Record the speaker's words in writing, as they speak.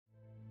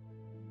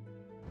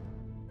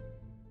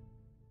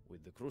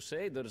With the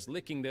Crusaders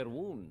licking their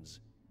wounds,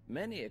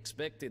 many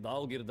expected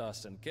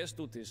Algirdas and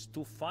Kestutis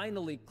to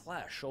finally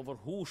clash over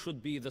who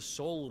should be the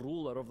sole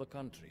ruler of the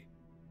country.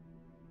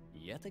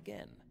 Yet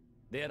again,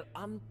 their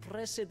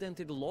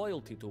unprecedented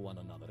loyalty to one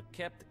another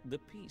kept the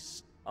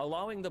peace,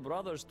 allowing the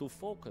brothers to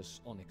focus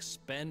on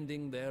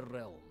expanding their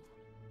realm.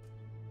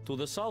 To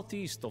the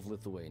southeast of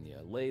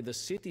Lithuania lay the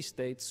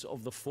city-states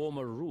of the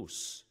former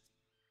Rus.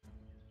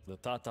 The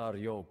Tatar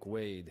Yoke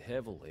weighed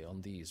heavily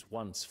on these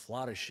once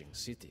flourishing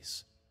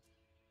cities.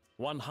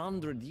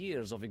 100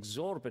 years of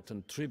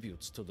exorbitant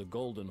tributes to the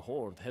Golden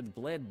Horde had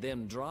bled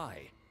them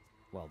dry,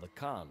 while the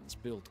Khans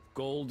built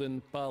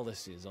golden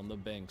palaces on the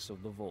banks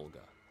of the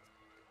Volga.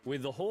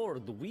 With the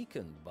Horde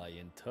weakened by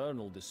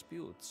internal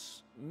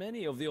disputes,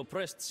 many of the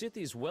oppressed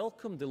cities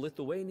welcomed the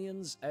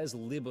Lithuanians as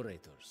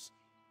liberators.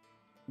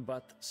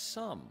 But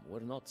some were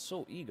not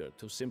so eager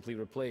to simply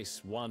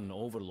replace one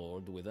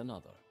overlord with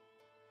another.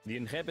 The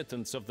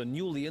inhabitants of the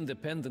newly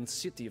independent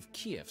city of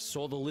Kiev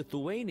saw the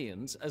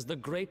Lithuanians as the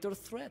greater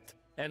threat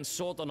and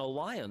sought an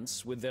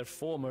alliance with their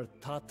former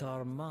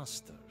Tatar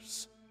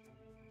masters.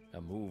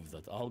 A move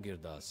that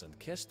Algirdas and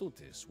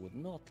Kestutis would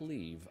not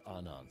leave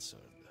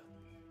unanswered.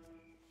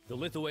 The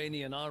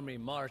Lithuanian army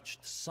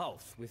marched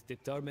south with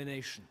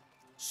determination,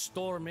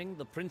 storming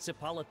the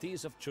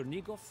principalities of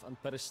Chernigov and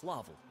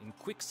Pereslavl in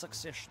quick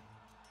succession.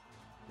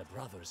 The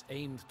brothers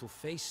aimed to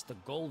face the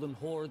Golden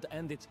Horde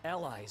and its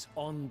allies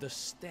on the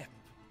steppe.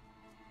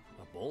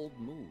 A bold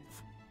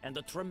move, and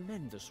a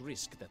tremendous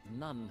risk that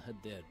none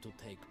had dared to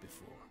take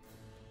before.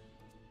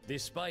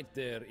 Despite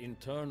their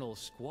internal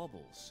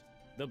squabbles,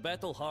 the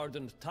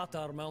battle-hardened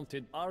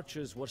Tatar-mounted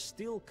archers were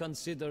still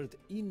considered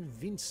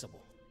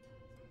invincible.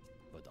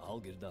 But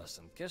Algirdas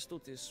and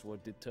Kestutis were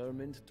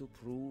determined to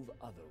prove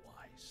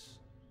otherwise.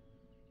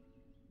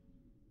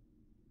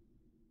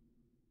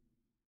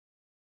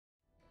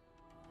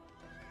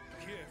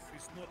 Kiev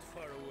is not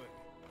far away,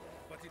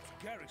 but its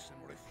garrison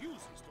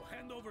refuses to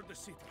hand over the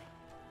city.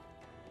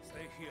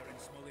 Stay here in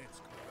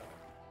Smolensk,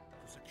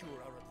 to secure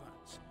our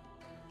advance.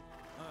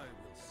 I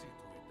will see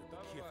to it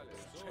that the Kiev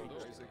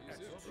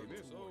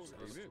attitude towards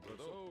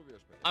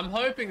us. I'm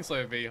hoping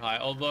so, Vihai,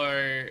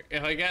 although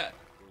if I get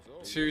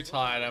too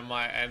tired, I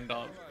might end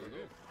up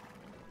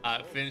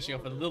finishing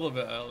off a little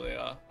bit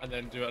earlier and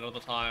then do it another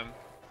time.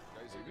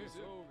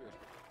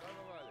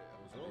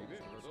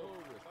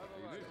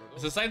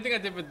 It's the same thing I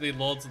did with the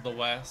Lords of the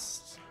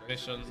West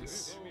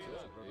missions.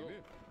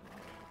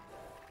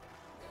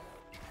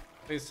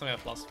 Please tell me I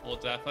have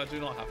 +4 death. I do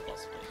not have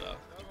 +4 death.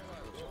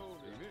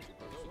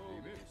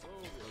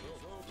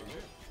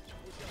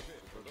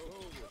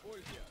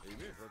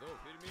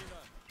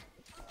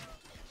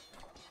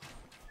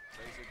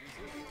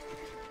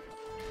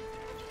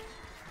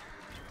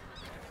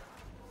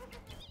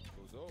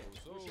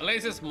 At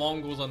least its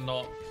Mongols are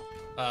not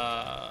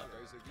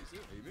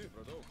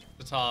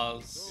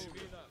Tatars.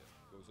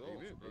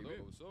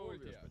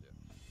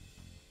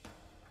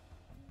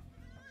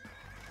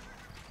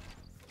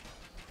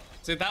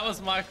 See, that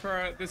was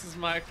micro. This is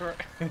micro.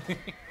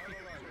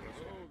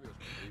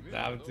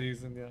 Damn,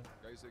 teasing you.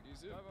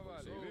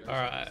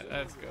 Alright,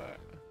 let's go.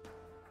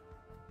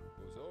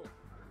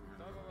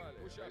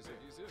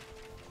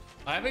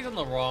 I think on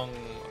the wrong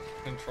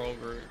control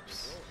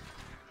groups.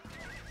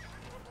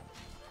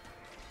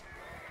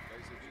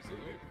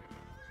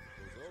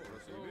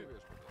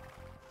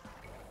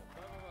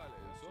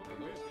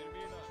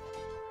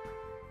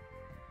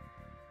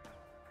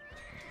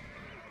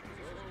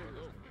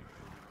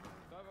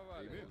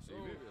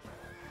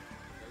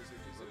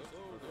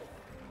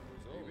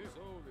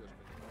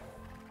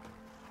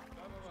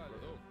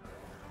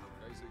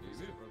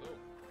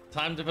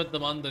 Time to put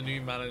them under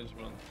new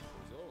management.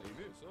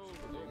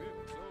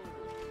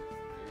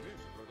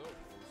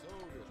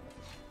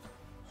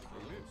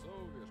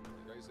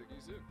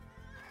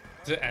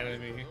 To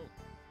enemy.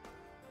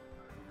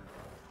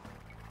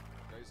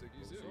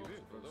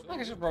 I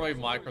think I should probably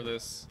micro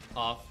this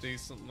half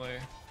decently.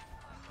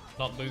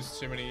 Not lose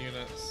too many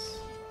units.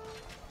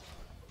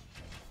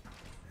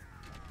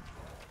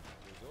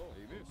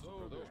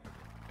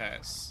 Okay,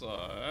 so...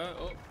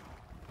 Oh.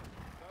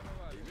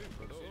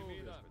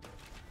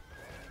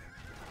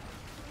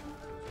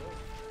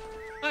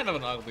 Kind of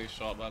an ugly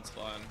shot, that's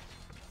fine.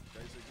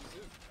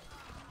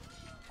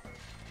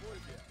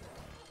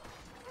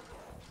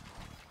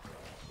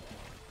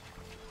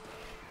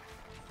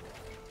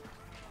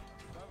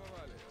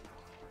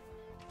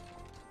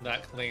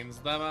 That cleans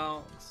them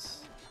out.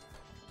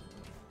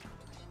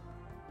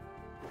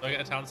 Do I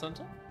get a town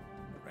center?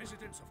 The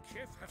residents of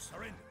Kiev have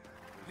surrendered,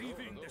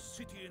 leaving the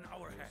city in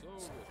our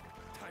hands.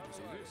 Time is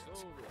of the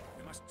essence.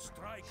 We must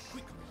strike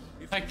quickly.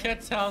 If I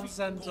get town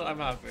center, I'm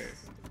happy.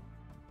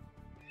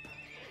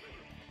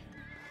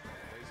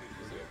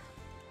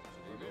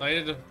 I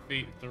need to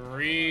defeat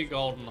 3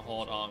 Golden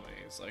Horde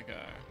armies. Okay.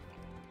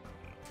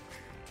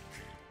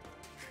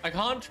 I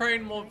can't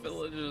train more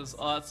villagers.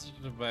 Oh, that's such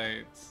a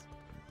debate.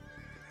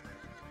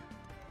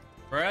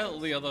 Where are all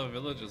the other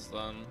villages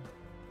then?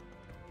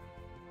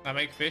 Can I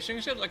make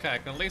fishing ships? Okay, I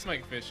can at least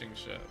make fishing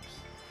ships.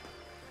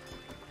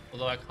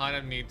 Although I kind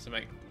of need to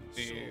make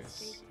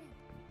these.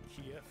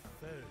 Kiev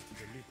fell to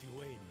the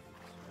Lithuanians.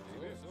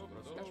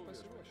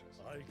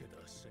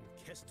 Algirdas and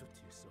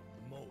Kestutis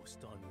are most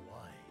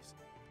unwise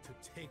to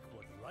take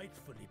what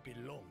rightfully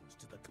belongs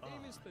to the Khan.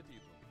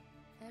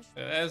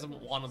 There's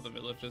one of the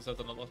villages, there's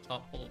another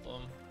couple of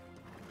them.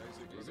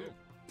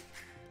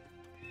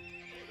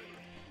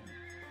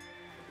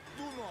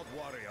 Do not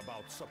worry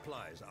about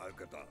supplies,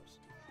 Algirdas.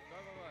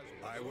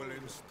 I will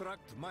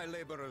instruct my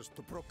laborers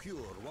to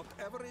procure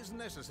whatever is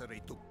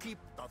necessary to keep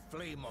the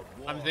flame of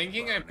war I'm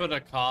thinking burning. I put a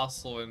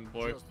castle in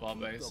both Just of our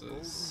keep the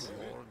bases.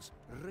 Golden Lord's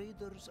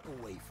raiders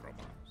away from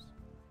us.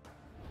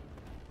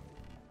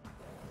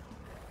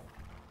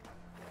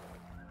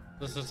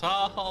 The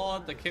Tatar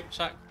horde, the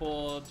Kipchak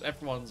horde,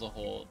 everyone's a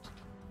horde.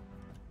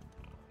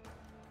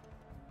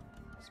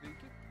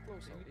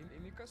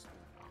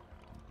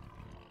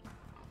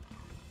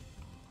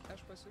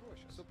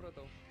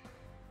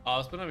 Oh, I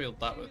was gonna build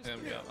that with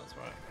him, yeah, that's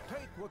right.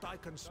 Take what I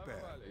can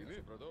spare.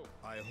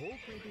 I hope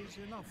it is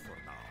enough for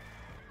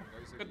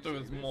now. Could do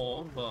with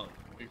more, but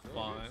be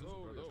fine.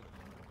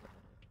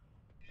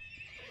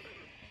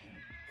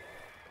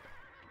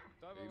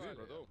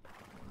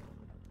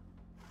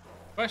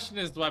 Question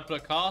is, do I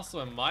put a castle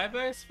in my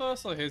base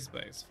first or his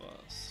base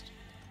first?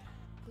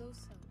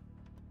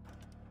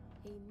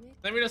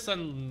 Let me just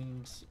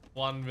send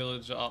one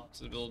villager up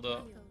to build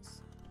up.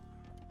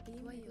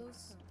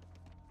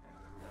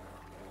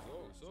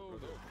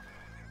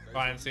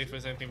 Try and see if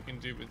there's anything we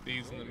can do with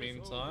these in the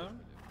meantime.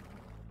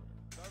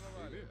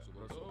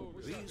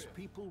 These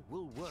people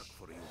will work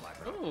for you, my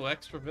brother. Oh,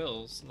 extra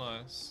bills,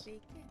 nice.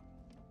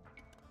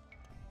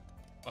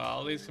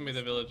 Well, these can be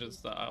the villagers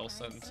that I'll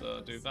send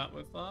to do that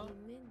with that.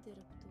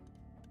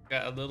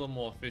 Get a little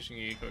more fishing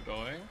eco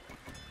going.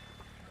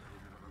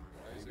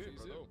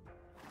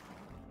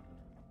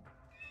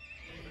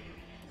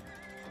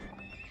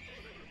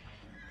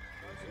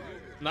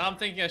 Now I'm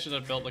thinking I should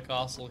have built the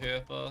castle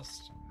here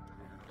first.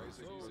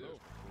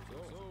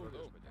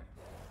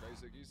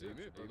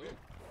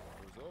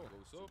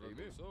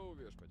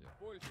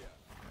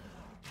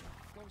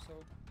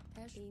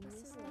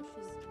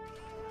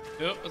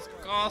 Yep, it's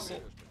a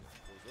castle.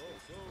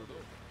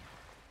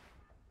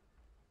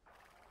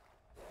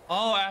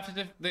 Oh,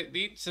 after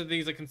each of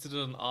these are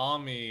considered an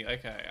army.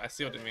 Okay, I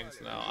see what it means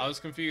now. I was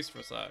confused for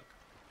a sec.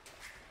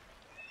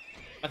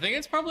 I think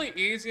it's probably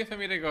easier for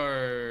me to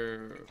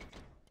go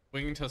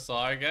Winged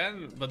Hussar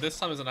again, but this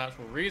time there's an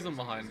actual reason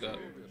behind it.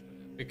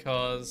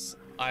 Because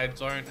I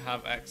don't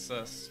have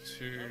access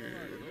to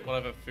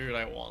whatever food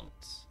I want.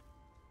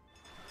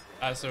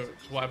 So to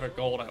whatever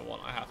gold I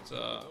want, I have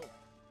to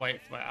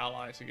wait for my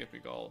ally to give me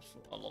gold for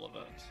a lot of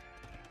it.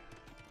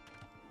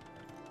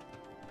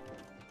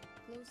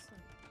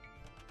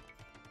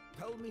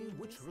 Tell me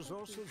which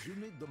resources you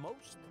need the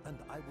most, and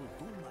I will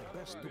do my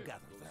best to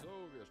gather them.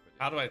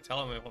 How do I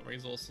tell him what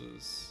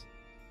resources?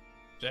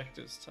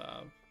 Objectives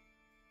tab.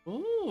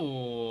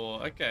 Ooh,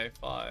 okay,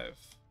 5.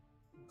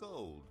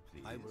 Gold,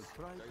 please. I will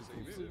try to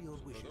fulfill your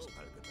wishes,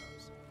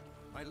 Algirdas.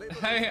 My labor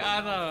Hey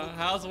Anna,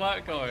 how's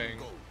work going?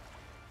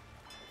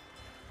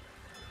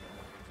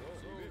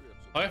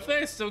 Hopefully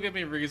they still give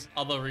me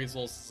other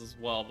resources as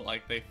well, but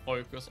like they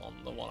focus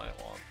on the one I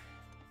want.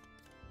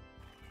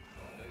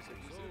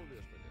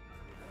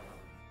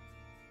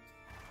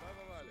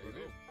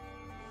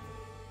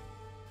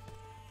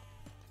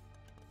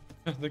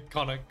 The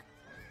conic.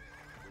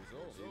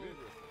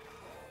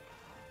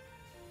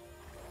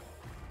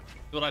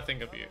 What I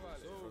think of you.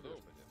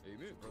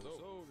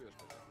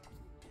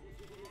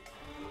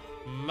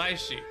 My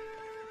sheep.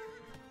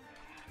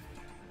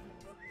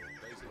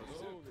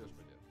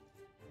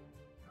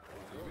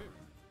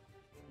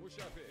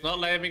 Not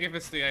letting me give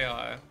this the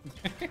AI.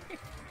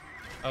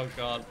 Oh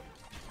god.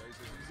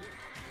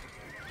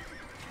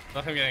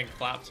 Not him getting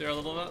clapped here a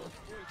little bit.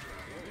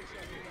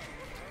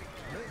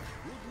 make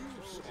good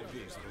use of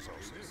these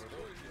resources.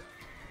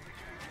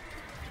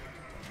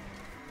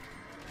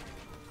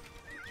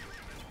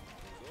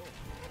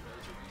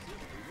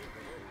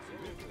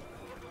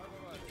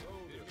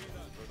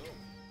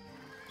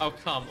 Oh,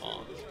 come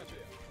on.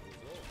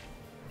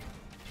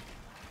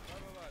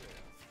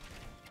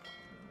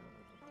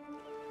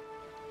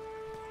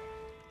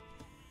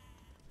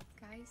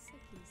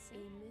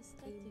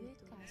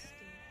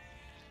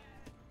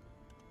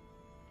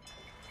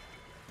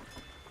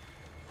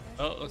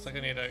 Oh, looks like I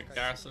need a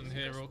garrison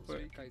here real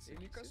quick.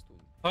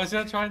 I was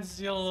gonna try and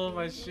steal all of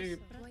my sheep.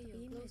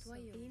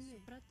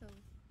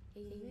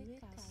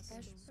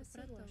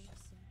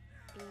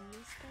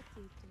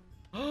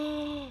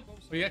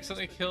 We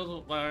accidentally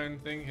killed my own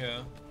thing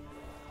here.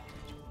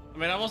 I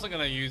mean, I wasn't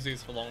gonna use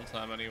these for long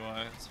term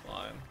anyway, it's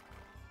fine.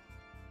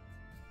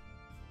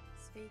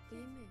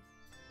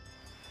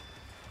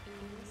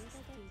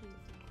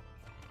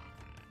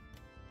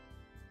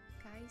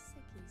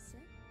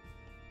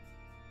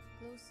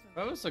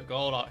 Where was the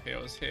gold out here?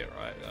 It was here,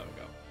 right? There we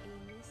go.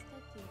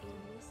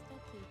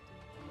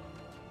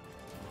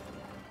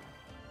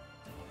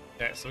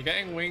 Okay, so we're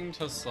getting Winged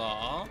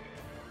Hussar.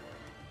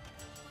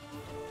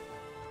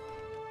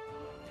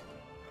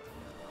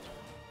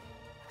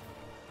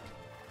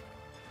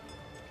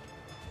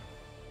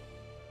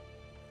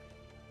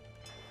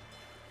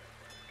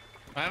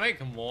 Can I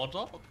make more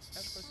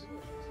docks?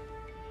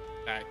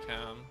 I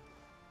can.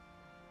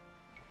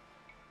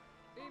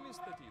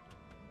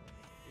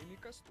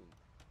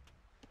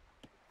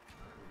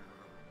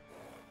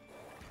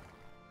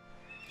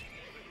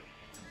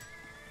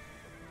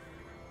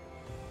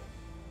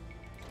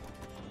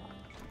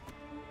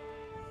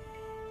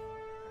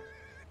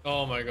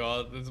 Oh my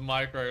god, this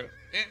micro.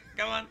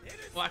 Come on,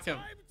 whack him.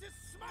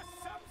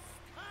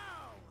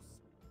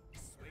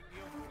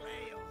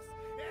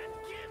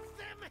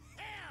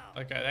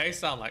 Okay, they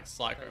sound like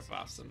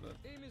psychopaths in the.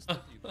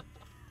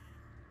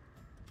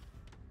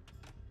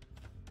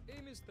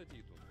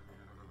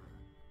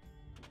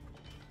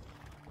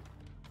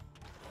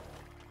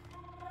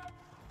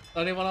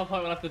 Only one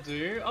appointment I have to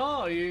do?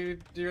 Oh, you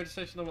do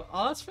registration of.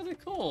 Oh, that's really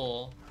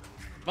cool.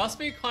 Must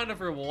be kind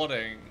of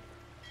rewarding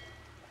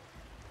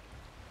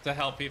to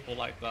help people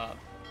like that.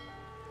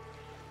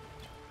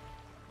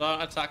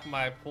 Don't attack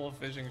my poor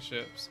fishing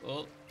ships.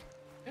 Oh,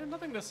 yeah,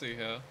 nothing to see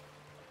here.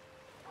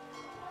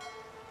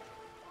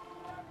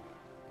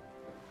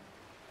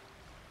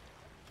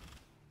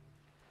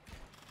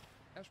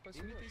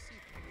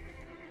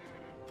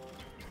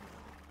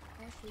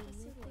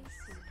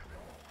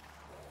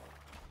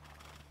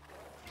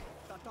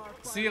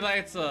 See you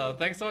later.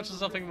 Thanks so much for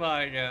stopping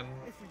by again.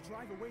 If we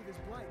drive away this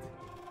blight,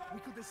 we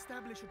could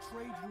establish a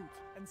trade route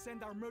and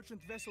send our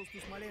merchant vessels to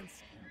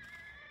Smolensk.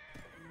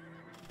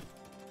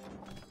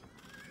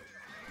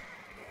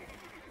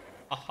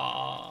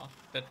 Aha.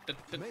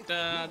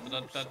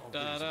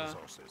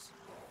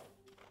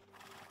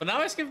 But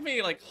now it's giving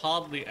me like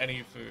hardly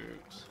any food.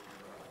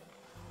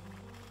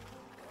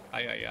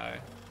 Aye aye aye.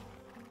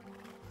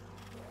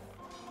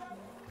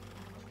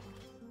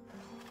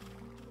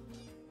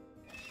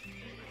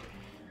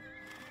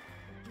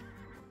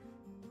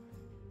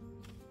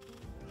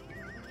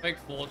 Make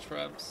 4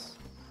 traps.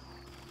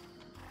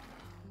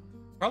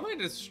 Probably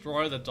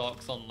destroy the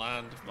docks on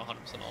land if I'm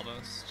 100%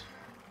 honest.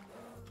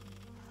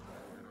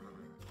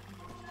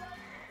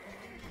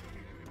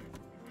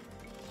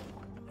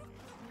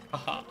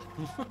 Haha.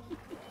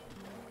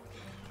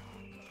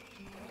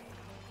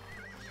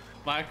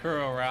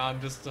 Micro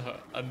around just to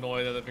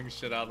annoy the living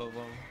shit out of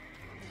them.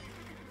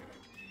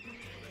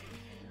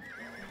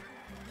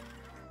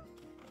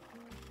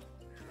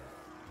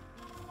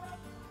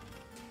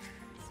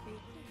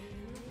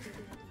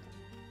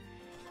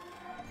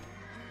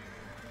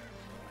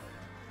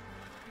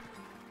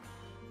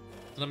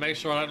 To make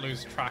sure I don't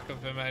lose track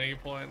of him at any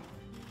point.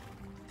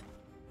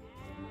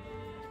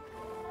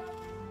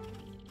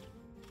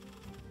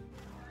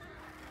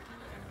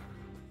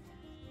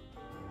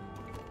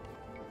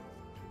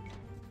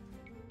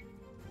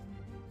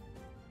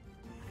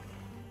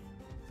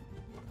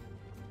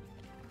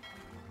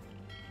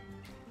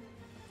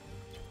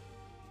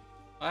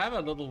 I have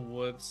a little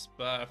wood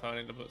spare if I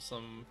need to put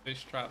some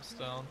fish traps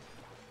down.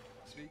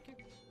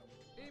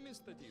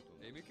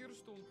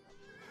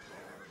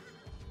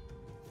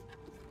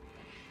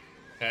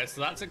 Okay,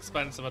 so that's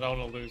expensive. I don't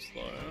want to lose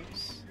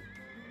those.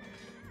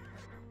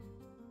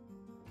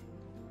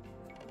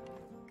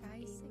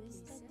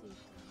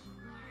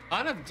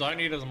 Kind of don't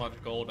need as much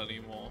gold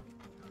anymore.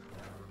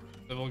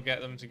 So we'll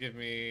get them to give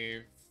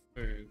me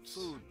food.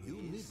 Food, you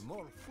need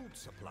more food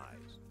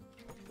supplies.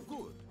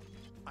 Good.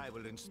 I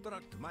will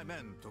instruct my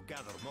men to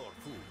gather more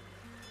food.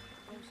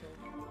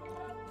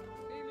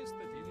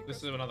 This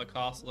is another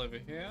castle over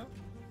here.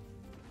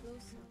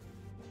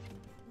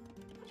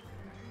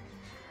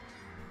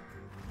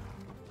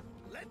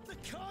 Let the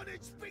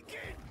carnage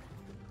begin!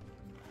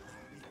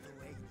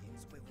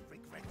 Lithuanians will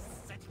regret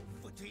setting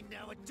foot in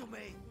our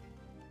domain.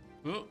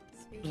 Ooh.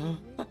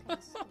 I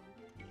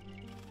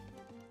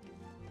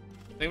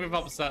think we've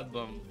upset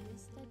them.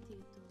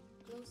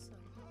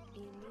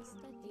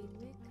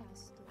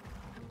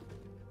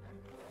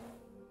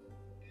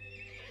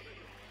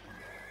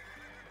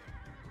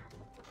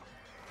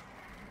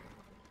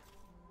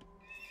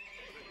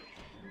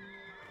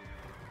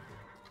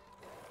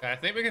 Okay, I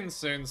think we can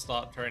soon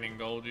start training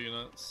gold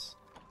units.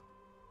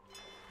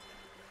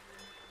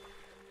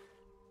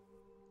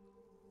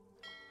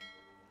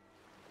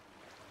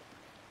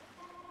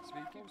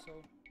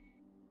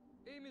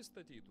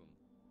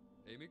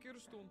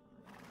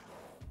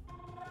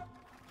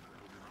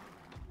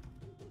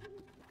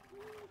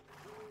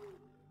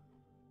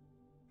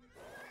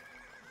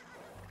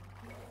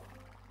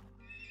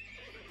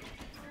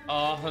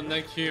 Oh, and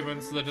they're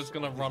Cubans, so they're just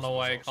gonna run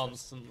away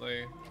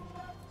constantly.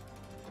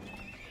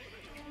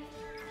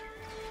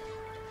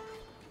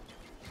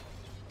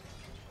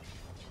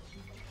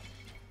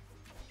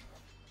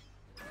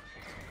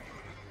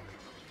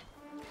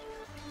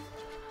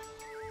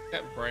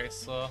 Get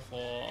bracer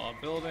for our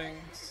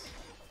buildings.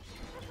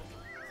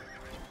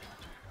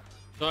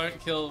 Don't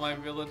kill my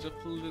villager,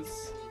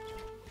 please.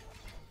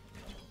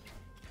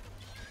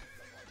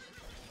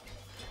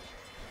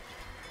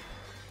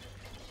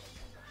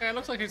 Okay, it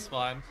looks like he's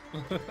fine.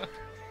 Okay,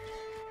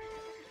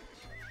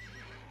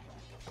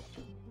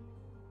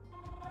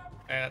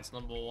 that's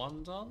number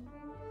 1 done.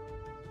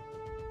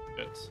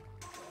 Good.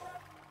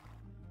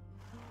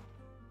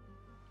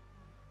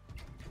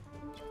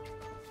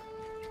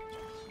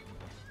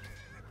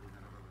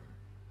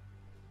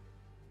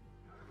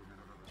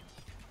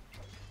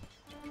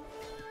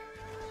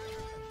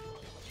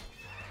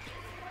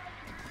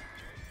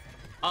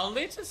 Our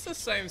leech is the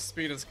same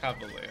speed as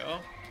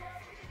Cavalier.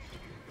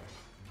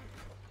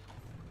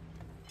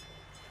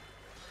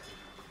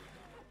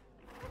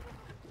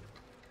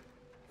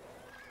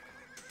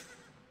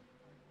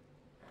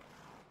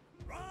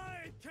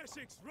 Ride,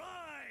 Keshiks,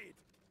 ride!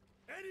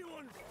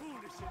 Anyone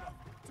foolish enough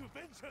to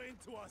venture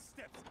into our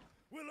steppes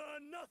will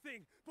earn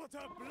nothing but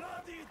a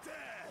bloody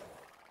death!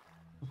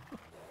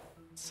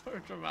 So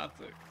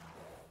dramatic.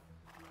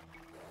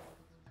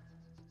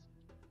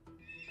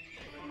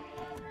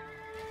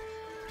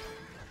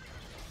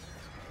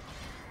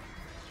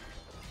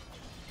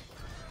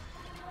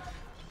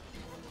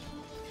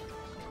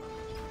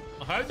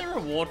 I hope the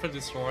reward for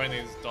destroying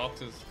these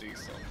docks is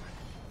decent.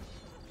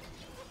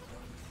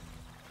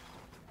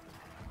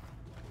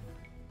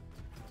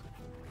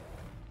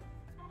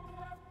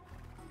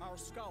 Our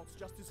scouts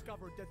just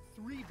discovered that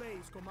 3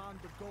 bays command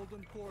the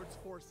Golden Hord's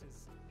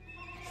forces.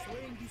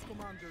 Slaying these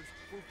commanders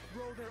will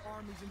throw their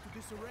armies into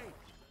disarray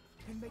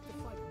and make the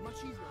fight much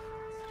easier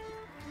for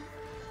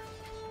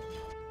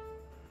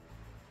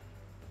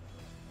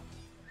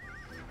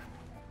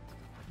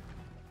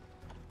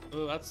us.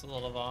 Ooh, that's a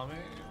lot of army.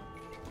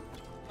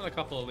 And a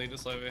couple of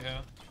leaders over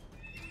here.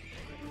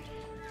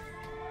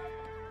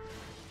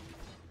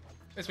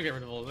 Guess we get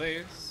rid of all of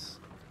these.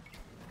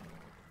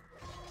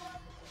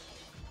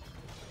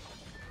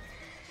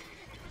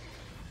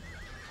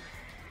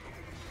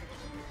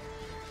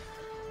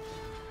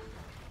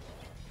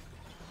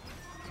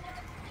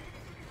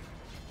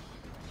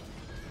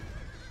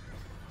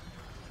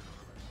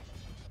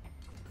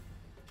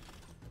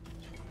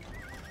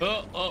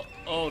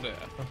 Oh there.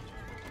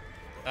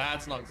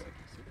 That's not good.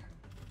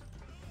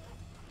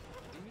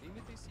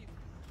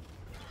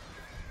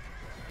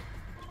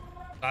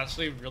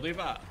 Actually really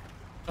bad.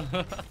 We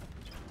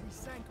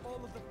sank all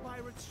of the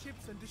pirates'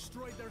 ships and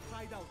destroyed their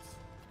hideouts.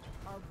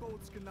 Our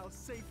boats can now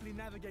safely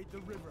navigate the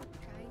river.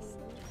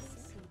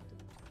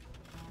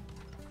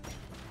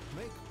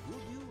 Make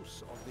good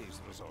use of these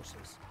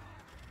resources.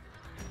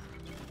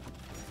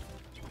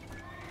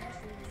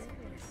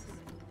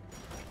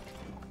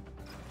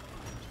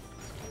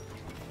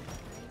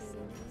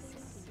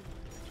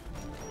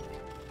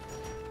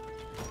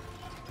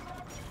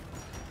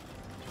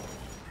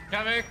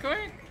 Come here,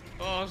 quick!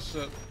 Oh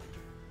shit.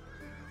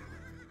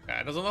 Okay,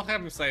 it doesn't look like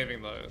I'm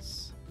saving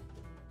those.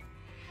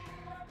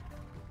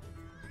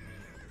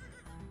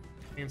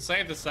 You can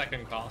save the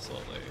second castle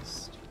at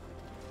least.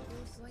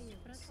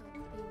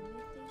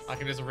 I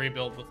can just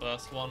rebuild the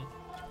first one.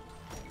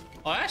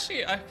 Oh,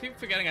 actually, I keep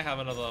forgetting I have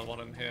another one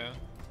in here.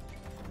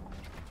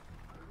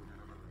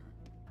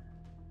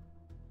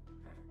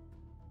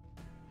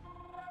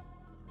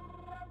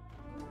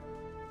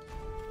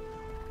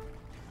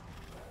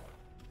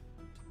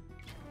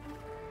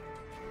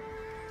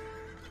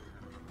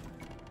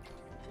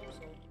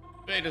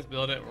 We just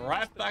build it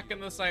right back in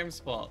the same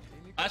spot.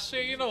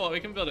 Actually, you know what? We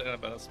can build it in a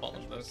better spot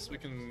than this. We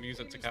can use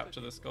it to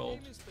capture this gold.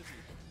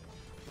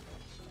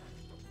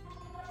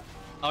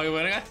 Are we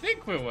winning? I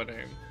think we're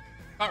winning.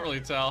 Can't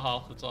really tell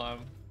half the time.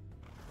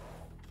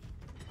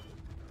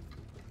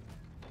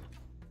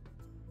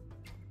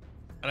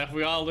 And if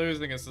we are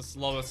losing, it's the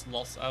slowest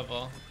loss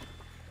ever.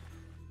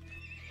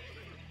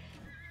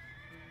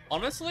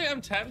 Honestly,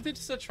 I'm tempted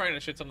to train a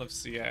shit ton of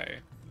CA.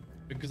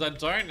 Because I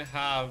don't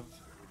have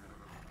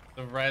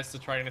the res to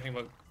trade anything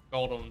but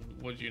gold on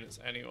wood units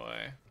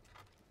anyway.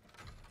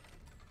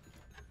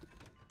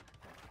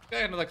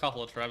 Okay, another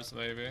couple of traps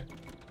maybe.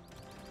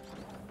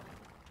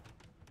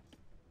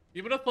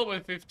 You would have thought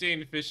with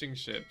 15 fishing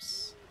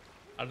ships,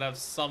 I'd have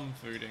some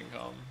food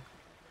income.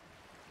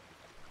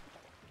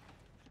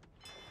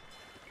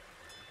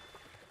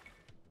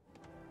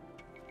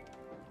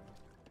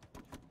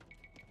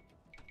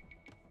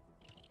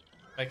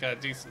 Make a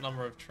decent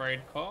number of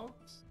trade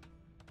cogs.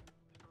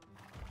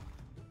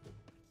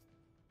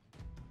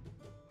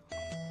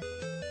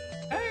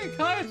 Hey,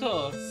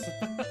 Kaitos!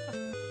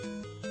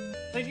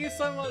 Thank you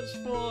so much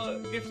for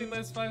gifting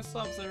those 5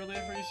 subs, I really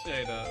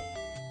appreciate it.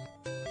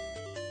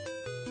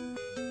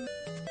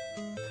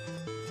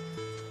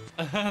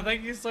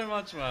 Thank you so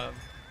much, man.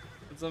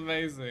 It's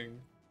amazing.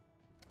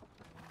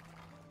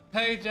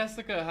 Hey,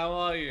 Jessica, how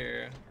are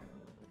you?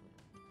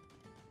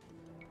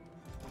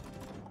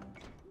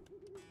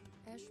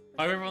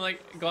 I hope everyone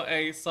got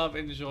a sub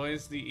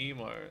enjoys the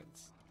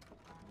emotes.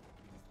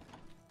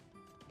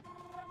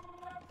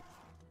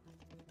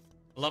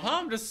 I love how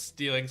I'm just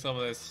stealing some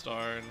of this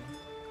stone.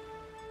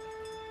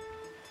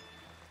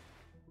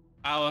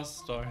 Our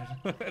stone.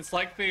 It's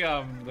like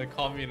the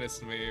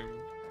communist meme.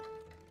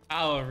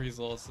 Our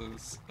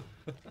resources.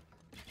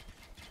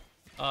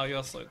 Oh,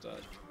 you're so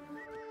dead.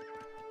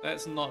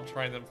 Let's not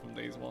train them from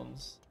these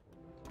ones.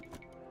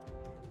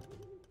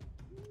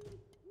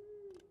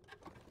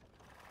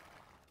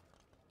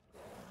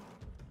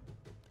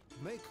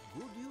 Make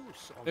good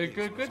use of these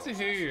Good to resources.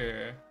 hear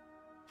you.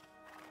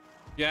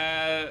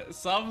 Yeah,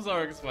 subs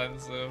are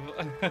expensive,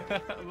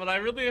 but I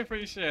really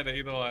appreciate it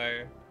either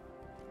way.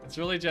 It's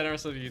really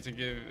generous of you to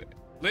give.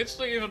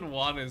 Literally even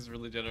one is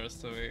really generous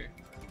to me.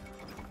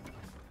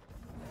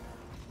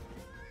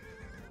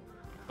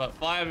 But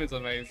 5 is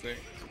amazing.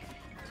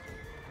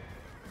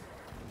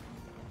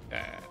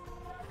 Yeah.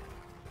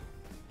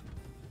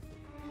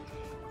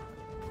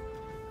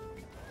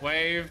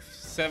 Wave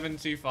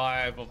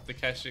 75 of the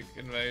Keshik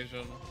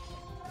invasion.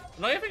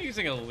 I'm not even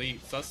using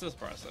elites, that's just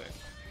depressing.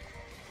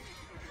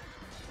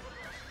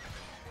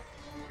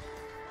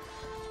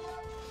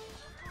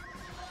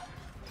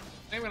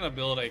 I'm gonna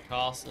build a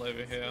castle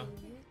over here.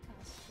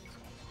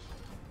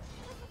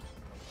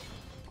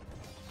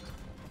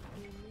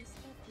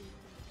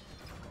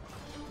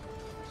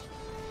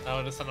 I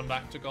would just send them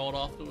back to gold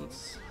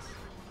afterwards.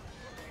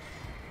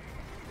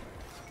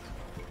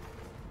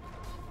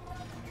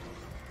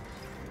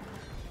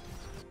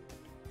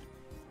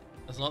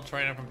 There's not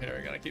trainer from here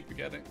again, I keep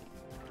forgetting.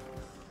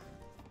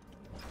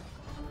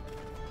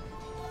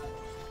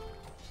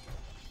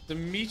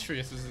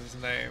 Demetrius is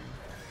his name.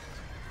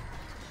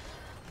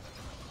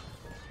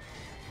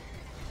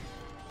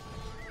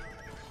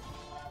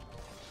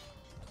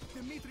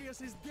 Demetrius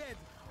is dead.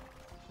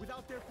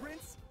 Without their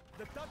prince,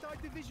 the Tatar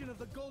division of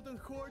the Golden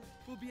Horde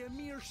will be a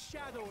mere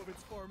shadow of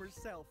its former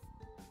self.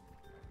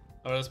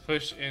 I'll just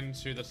push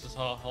into the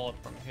Tatar Horde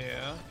from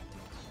here.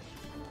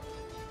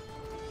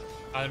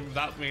 And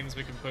that means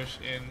we can push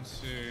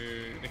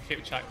into the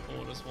Kipchak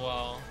Horde as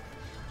well.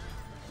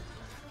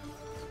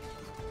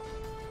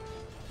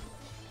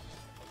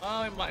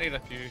 Oh, we might need a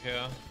few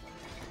here.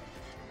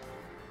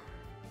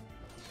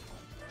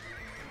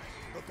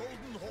 The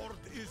Golden Horde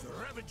is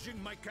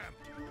ravaging my camp.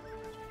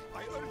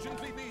 I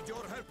urgently need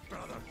your help,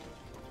 brother.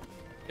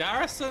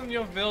 Garrison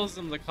your villas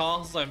in the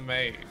castles I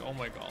made. Oh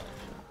my god.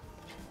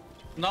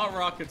 Not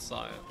rocket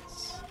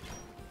science.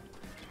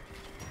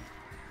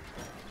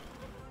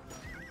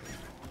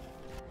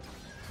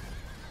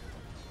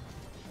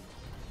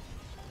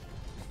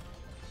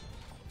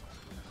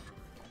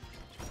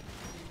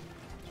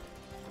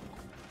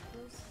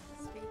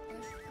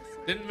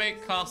 Didn't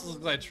make castles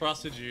because I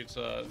trusted you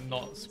to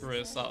not screw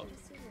us up.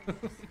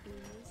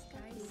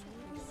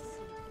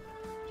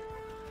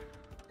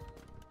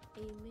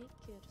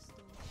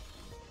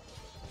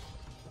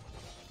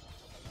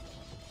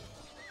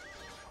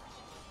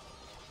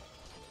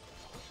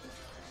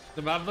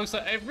 The map looks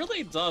like it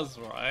really does,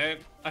 right?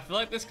 I feel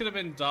like this could have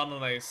been done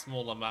on a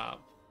smaller map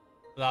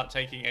without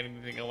taking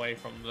anything away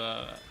from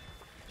the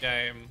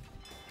game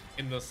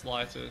in the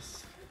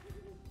slightest.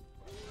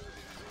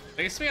 At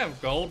least we have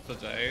gold for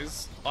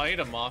days. I need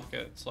a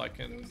market so I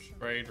can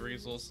trade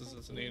resources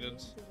as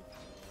needed.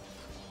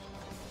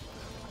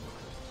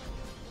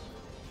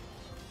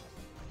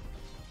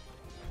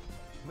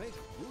 Make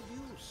good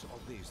use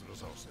of these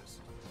resources.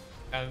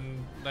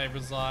 And they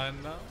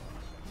resign now.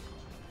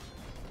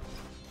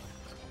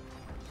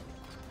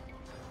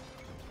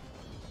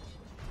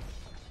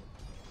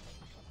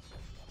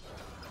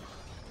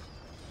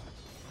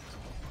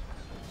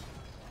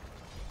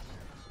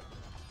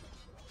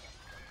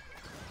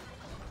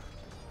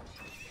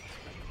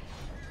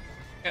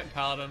 Get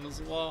Paladin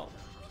as well.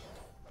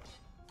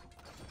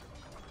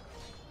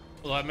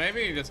 Although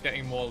maybe just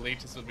getting more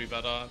elitists would be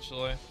better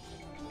actually.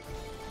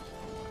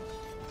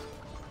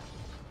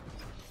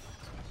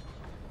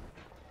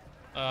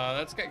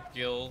 Let's get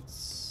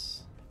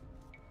guilds.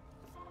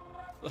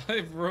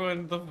 They've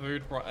ruined the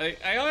food price.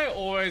 AI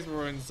always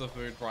ruins the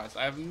food price.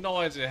 I have no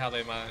idea how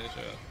they manage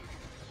it.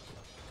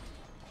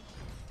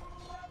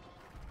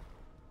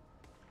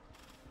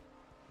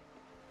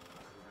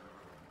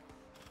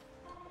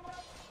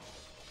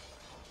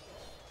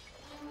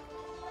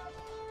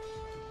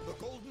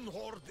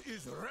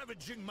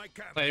 Ravaging my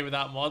camp. Play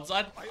without mods.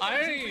 I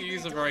only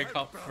use a very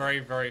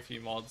few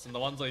mods, and the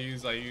ones I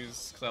use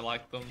because I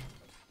like them.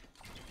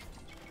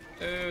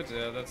 Oh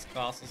dear, that's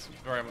castle's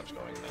very much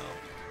going now.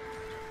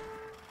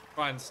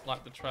 Try and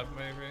snipe the trap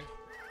maybe.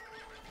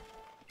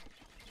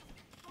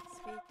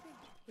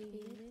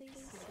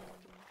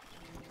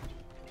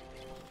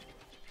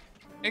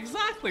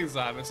 Exactly,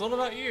 Zam. It's all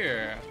about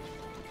you.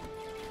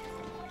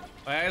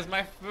 Where's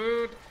my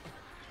food?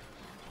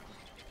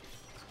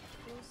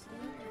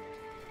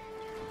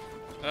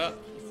 Okay,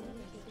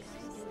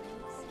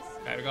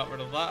 we got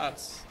rid of that.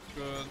 That's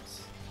good.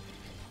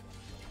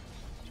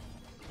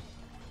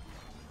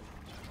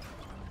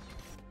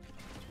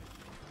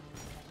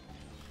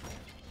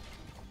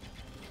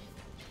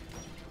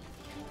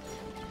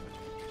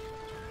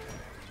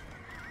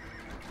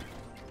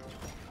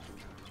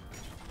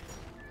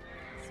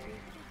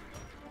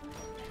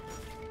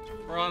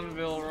 Run,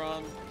 Vil,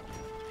 run.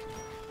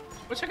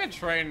 Wish I could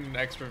train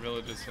extra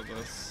villagers for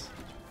this.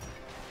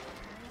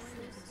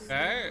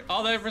 Okay.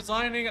 Oh, they're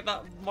resigning at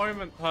that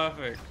moment.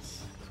 Perfect.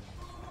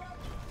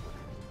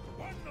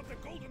 One of the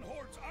Golden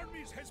Horde's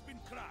armies has been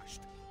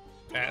crushed.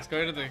 Okay, let's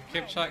go to the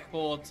Kipchak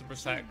Horde to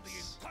protect. The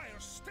entire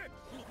steppe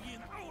will be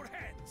in our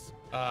hands.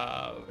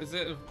 Is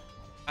it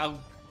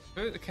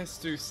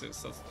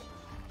Kestutis?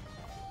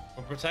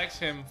 We'll protect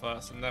him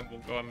first, and then we'll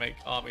go and make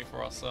army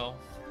for ourselves.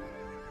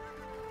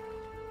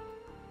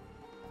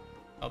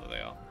 Oh, there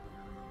they are.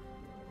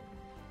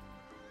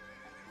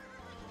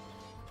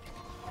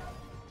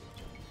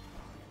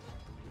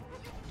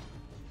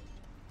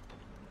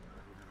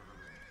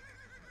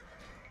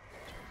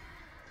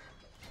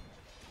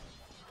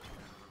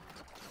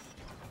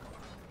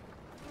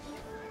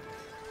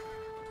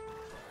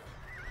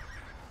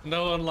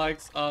 No one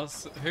likes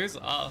us. Who's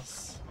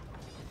us?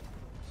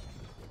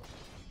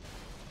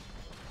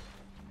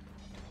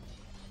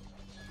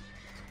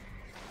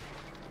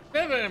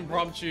 Bit of an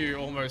impromptu,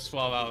 almost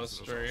 12-hour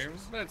stream,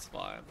 but it's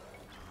fine.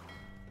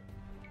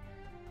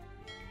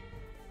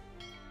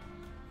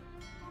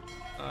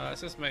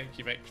 Let's just make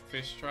you make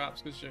fish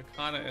traps because you're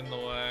kind of in the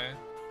way.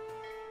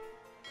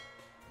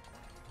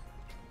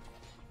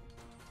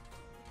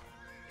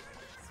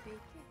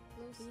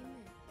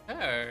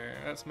 Hey,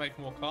 let's make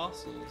more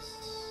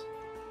castles.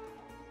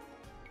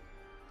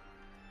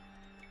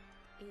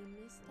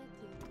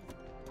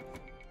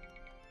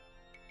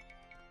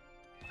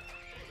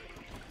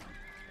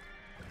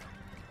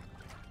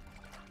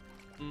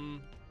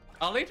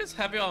 Are leaders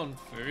heavy on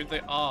food?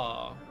 They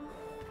are.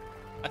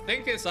 I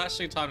think it's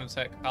actually time to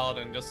take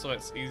Paladin just so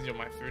it's easier on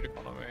my food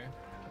economy.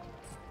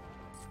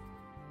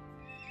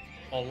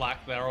 Or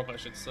lack thereof, I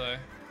should say.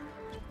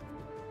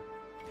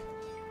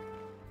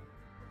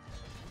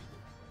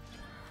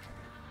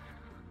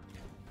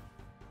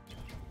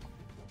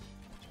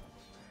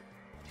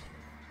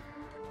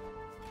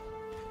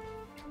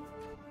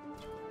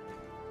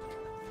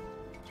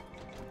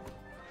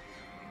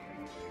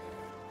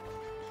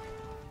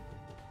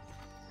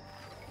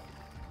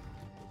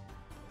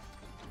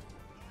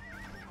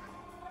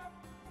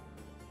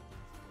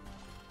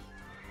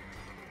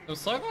 I'm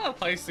so glad I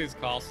placed these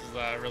castles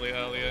there really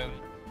early in.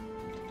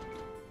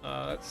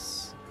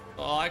 That's...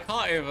 Oh, I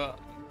can't even...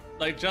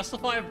 Like,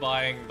 justify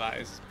buying that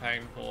is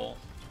painful.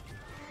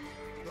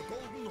 The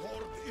Golden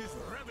Horde is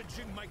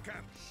ravaging my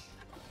camp.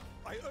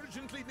 I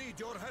urgently need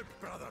your help,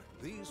 brother.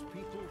 These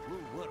people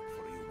will work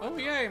for you. Oh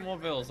yay, more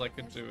vills I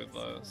could do with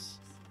those.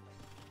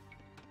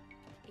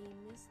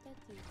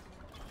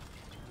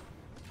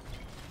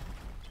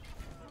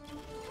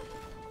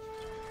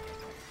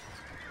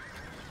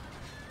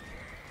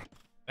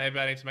 Maybe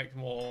I need to make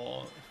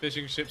more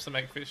fishing ships to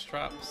make fish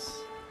traps.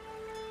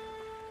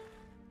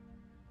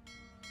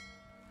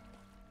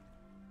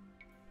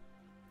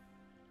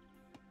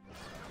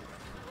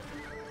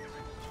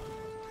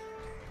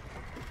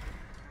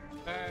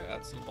 Okay,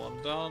 that's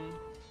one done.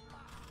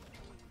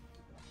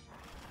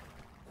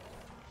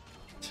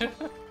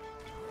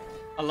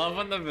 I love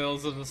when the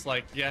builds are just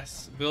like,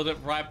 yes, build it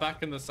right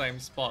back in the same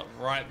spot,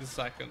 right this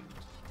second.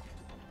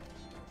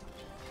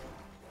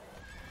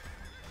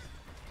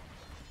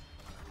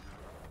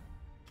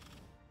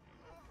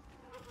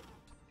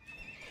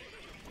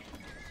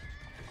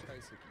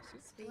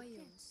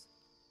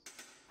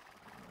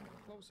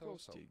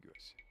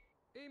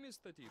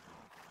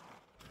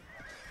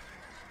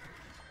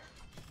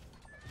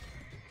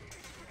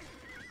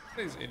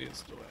 These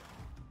idiots do it.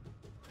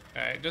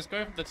 Okay, just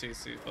go for the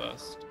TC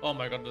first. Oh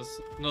my god, there's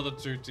another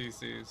 2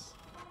 TCs.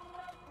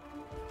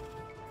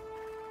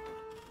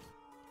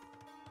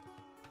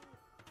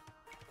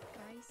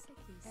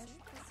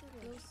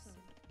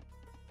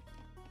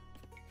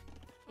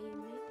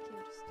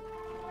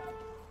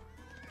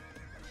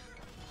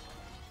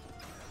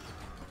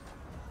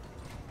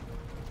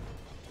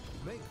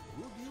 Make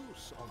good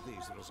use of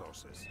these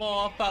resources.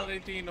 More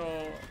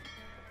Paladino.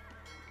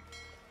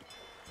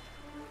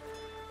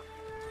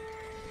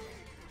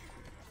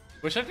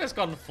 Wish I'd just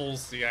gone full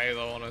CA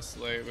though,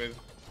 honestly, with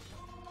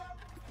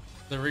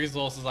the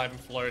resources I'm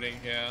floating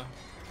here.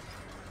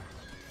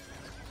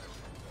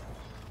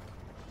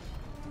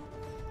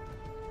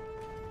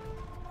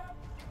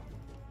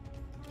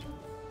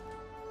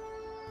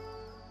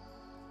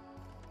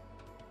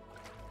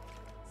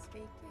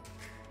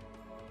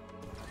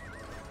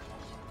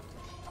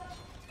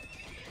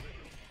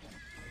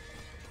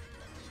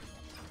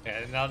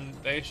 Yeah, now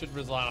they should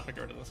resign after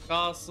going to this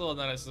castle, and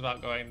then it's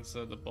about going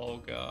to the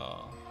Bulgar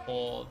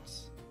Port,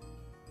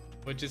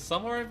 which is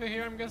somewhere over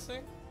here, I'm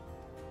guessing.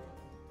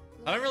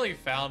 I haven't really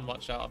found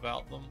much out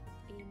about them.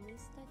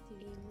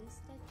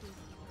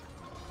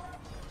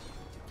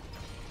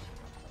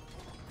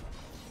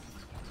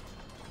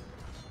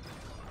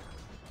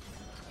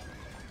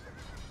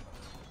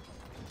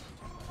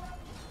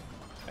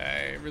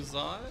 Okay,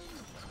 resign,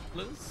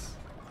 Liz.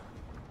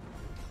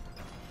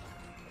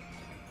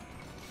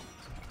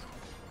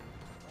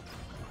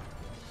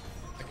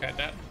 Okay,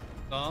 that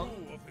done.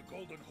 2 of the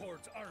Golden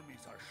Horde's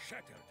armies are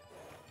shattered.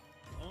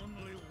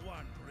 Only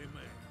one remains.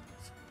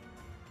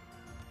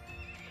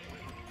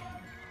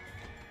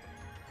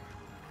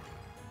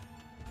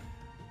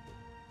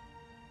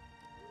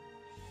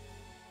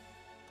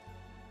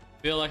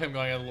 Feel like I'm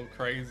going a little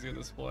crazy at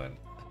this point.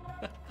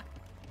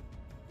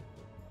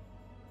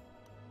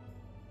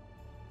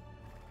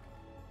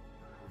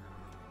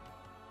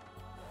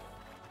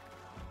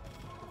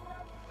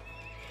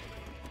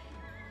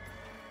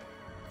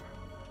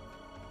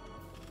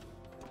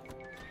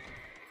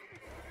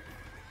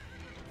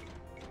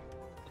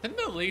 I think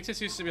the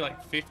elitist used to be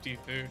like 50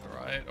 food,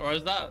 right? Or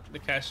is that the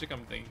Keshik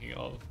I'm thinking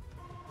of?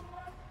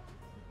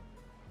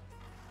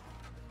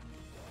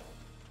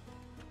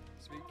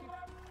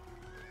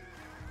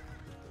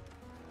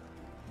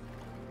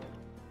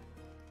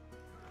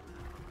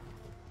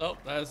 Oh,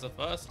 there's the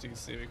first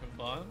TC we can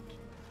find.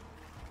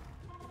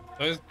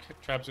 Those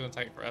traps are gonna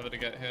take forever to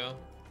get here.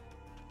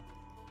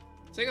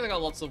 Seeing they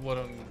got lots of wood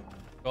and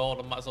gold,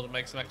 I might as well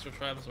make some extra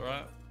traps,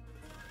 right?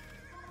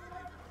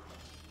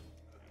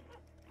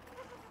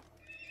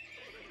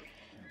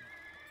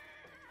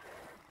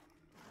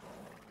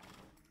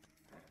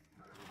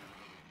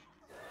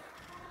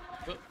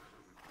 Oop.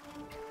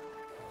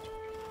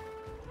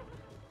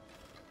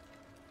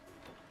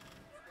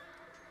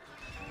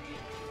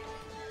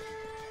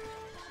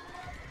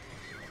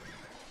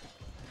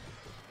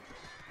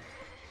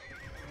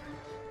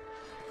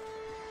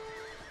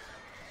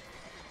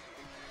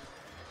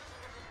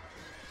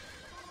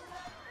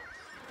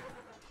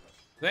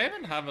 They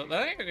even have it.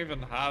 They don't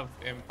even have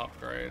imp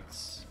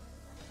upgrades.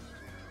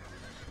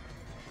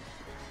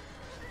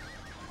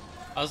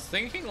 I was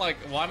thinking, like,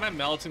 why am I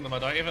melting them? I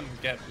don't even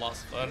get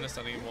blast furnace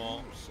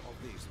anymore. Use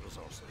of these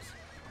resources.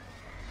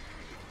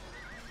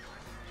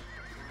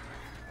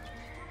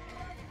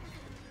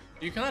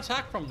 You can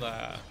attack from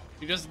there.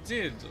 You just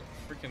did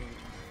freaking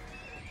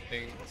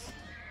things.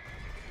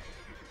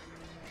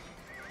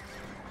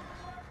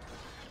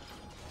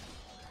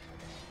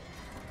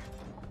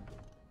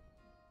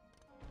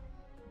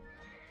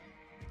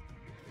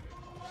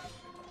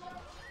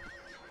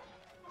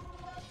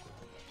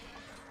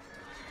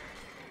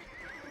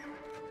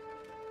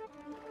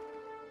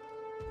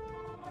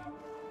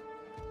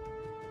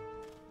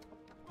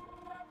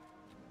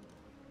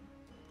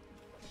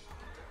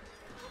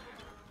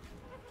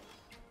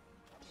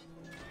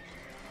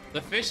 The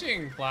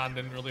fishing plan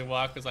didn't really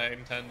work as I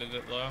intended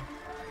it though.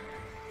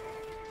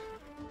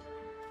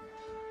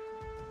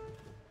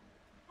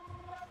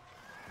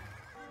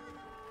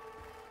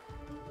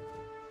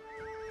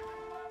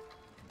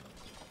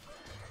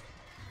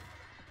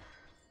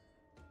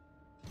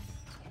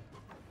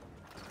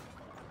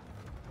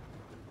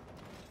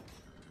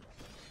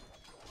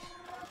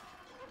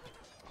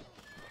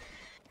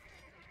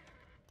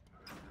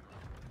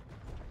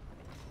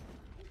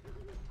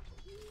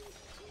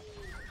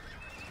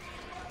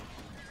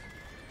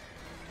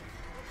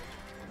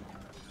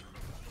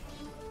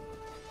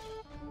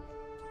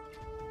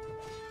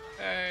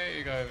 Hey,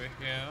 you go over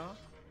here.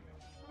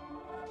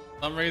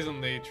 For some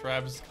reason the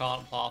trebs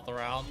can't path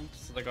around,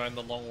 so they're going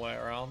the long way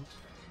around.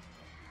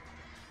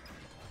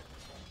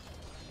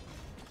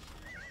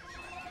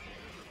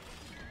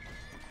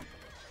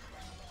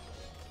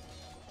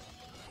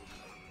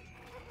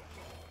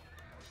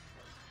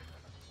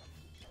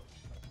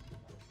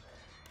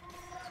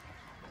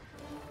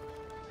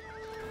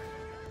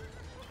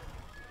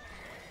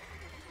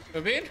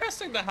 It'd be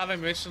interesting to have a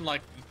mission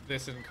like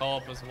this in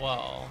co-op as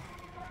well.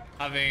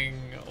 Having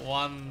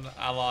one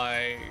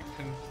ally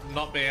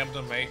not be able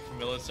to make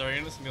military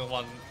units and the other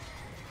one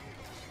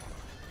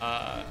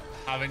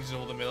having to do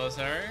all the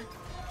military.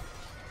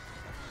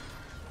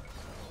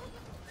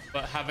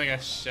 But having a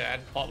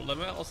shared pot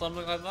limit or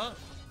something like that.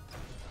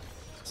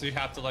 So you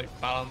have to like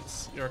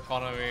balance your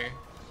economy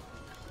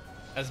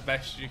as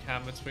best you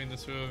can between the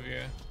two of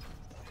you.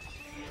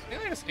 I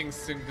think I just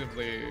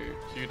instinctively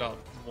queued up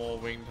more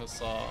winged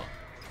hussar.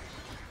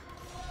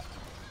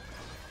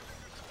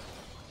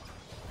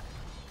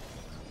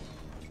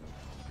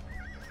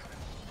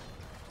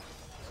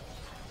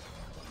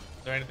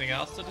 Is there anything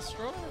else to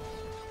destroy?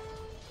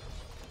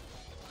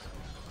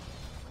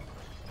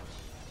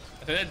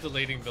 I think they're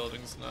deleting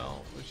buildings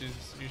now, which is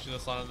usually a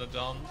sign of they're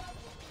done.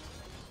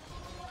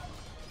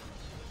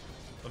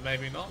 But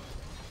maybe not.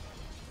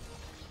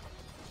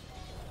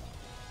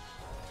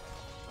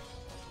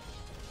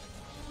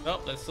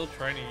 Nope, they're still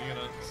training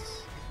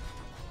units.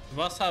 We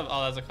must have...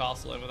 Oh, there's a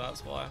castle over,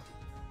 that's why.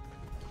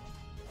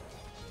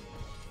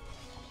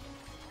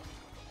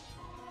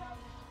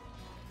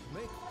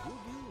 Make good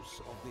use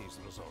of these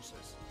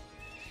resources.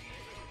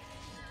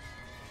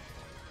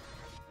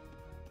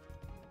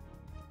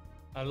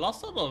 I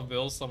lost a lot of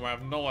bills somewhere. I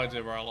have no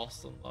idea where I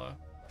lost them though.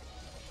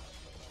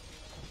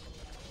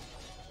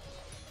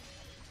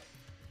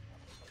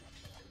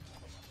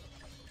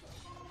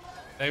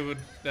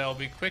 They'll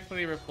be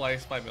quickly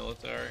replaced by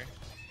military.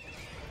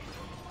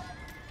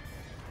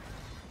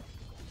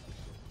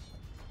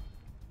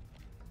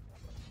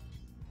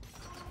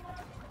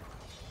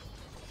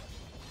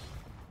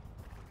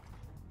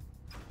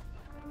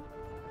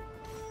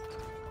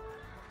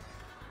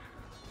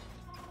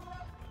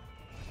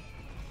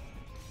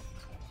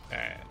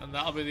 Okay, and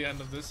that'll be the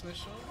end of this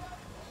mission.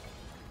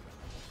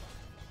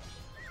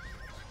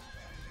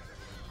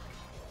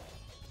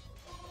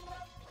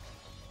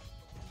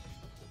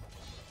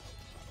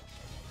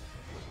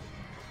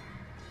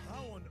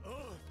 How on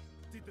earth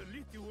did the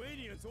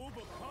Lithuanians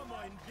overcome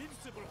our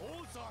invincible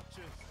horse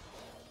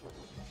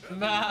archers?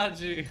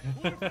 Magic.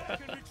 Pull back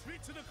and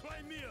retreat to the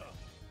Crimea!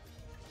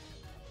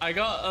 I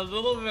got a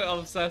little bit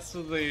obsessed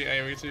with the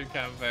AoE2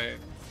 campaign.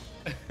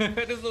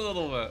 Just a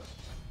little bit.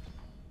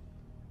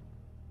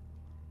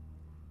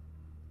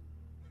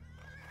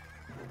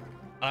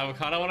 I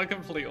kind of want to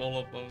complete all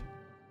of them.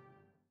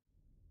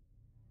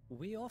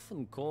 We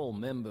often call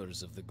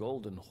members of the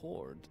Golden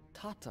Horde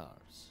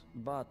Tatars,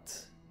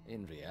 but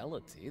In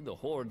reality, the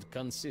Horde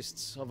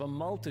consists of a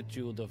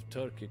multitude of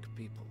Turkic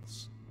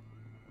peoples.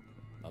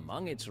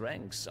 Among its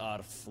ranks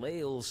are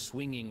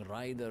flail-swinging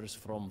riders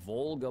from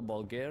Volga,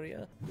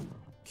 Bulgaria,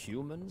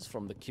 humans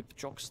from the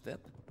Kipchak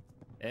steppe,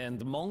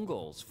 and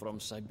Mongols from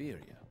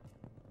Siberia.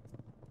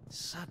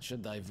 Such a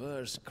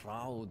diverse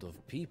crowd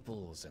of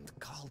peoples and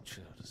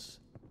cultures,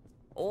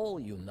 all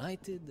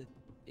united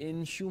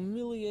in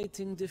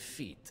humiliating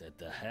defeat at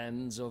the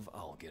hands of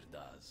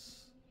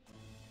Algirdas.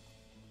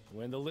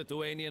 When the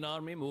Lithuanian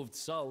army moved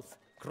south,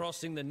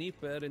 crossing the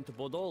Dnieper into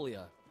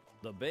Podolia,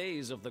 the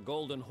bays of the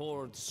Golden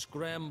Horde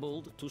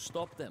scrambled to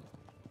stop them.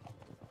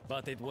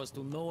 But it was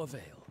to no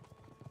avail.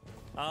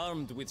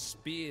 Armed with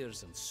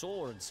spears and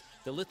swords,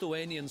 the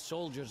Lithuanian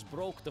soldiers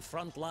broke the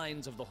front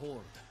lines of the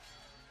Horde.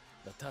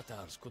 The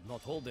Tatars could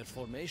not hold their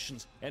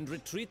formations and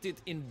retreated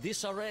in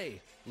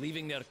disarray,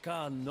 leaving their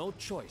Khan no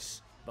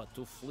choice but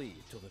to flee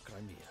to the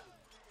Crimea.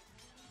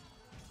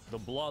 The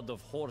blood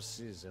of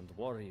horses and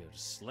warriors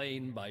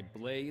slain by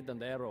blade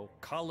and arrow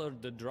colored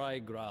the dry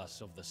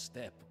grass of the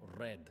steppe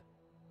red.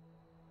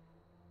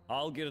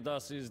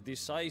 Algirdas's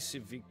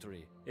decisive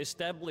victory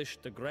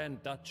established the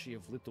Grand Duchy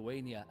of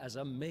Lithuania as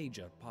a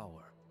major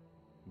power,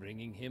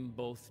 bringing him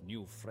both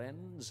new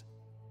friends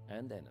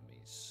and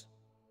enemies.